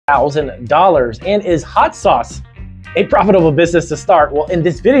$1,000. And is hot sauce a profitable business to start? Well, in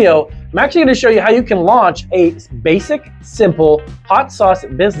this video, I'm actually going to show you how you can launch a basic, simple hot sauce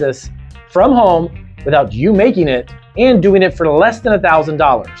business from home without you making it and doing it for less than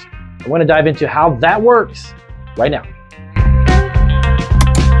 $1,000. I want to dive into how that works right now.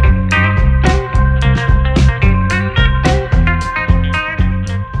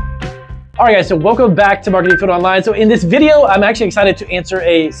 All right, guys, so welcome back to Marketing Food Online. So in this video, I'm actually excited to answer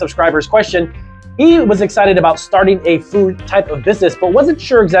a subscriber's question. He was excited about starting a food type of business, but wasn't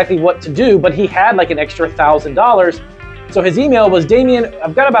sure exactly what to do, but he had like an extra $1,000. So his email was, Damien,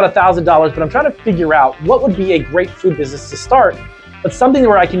 I've got about $1,000, but I'm trying to figure out what would be a great food business to start, but something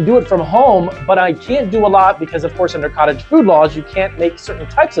where I can do it from home, but I can't do a lot because, of course, under cottage food laws, you can't make certain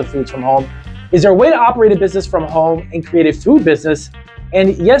types of foods from home. Is there a way to operate a business from home and create a food business?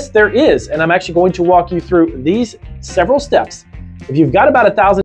 And yes, there is. And I'm actually going to walk you through these several steps. If you've got about $1,000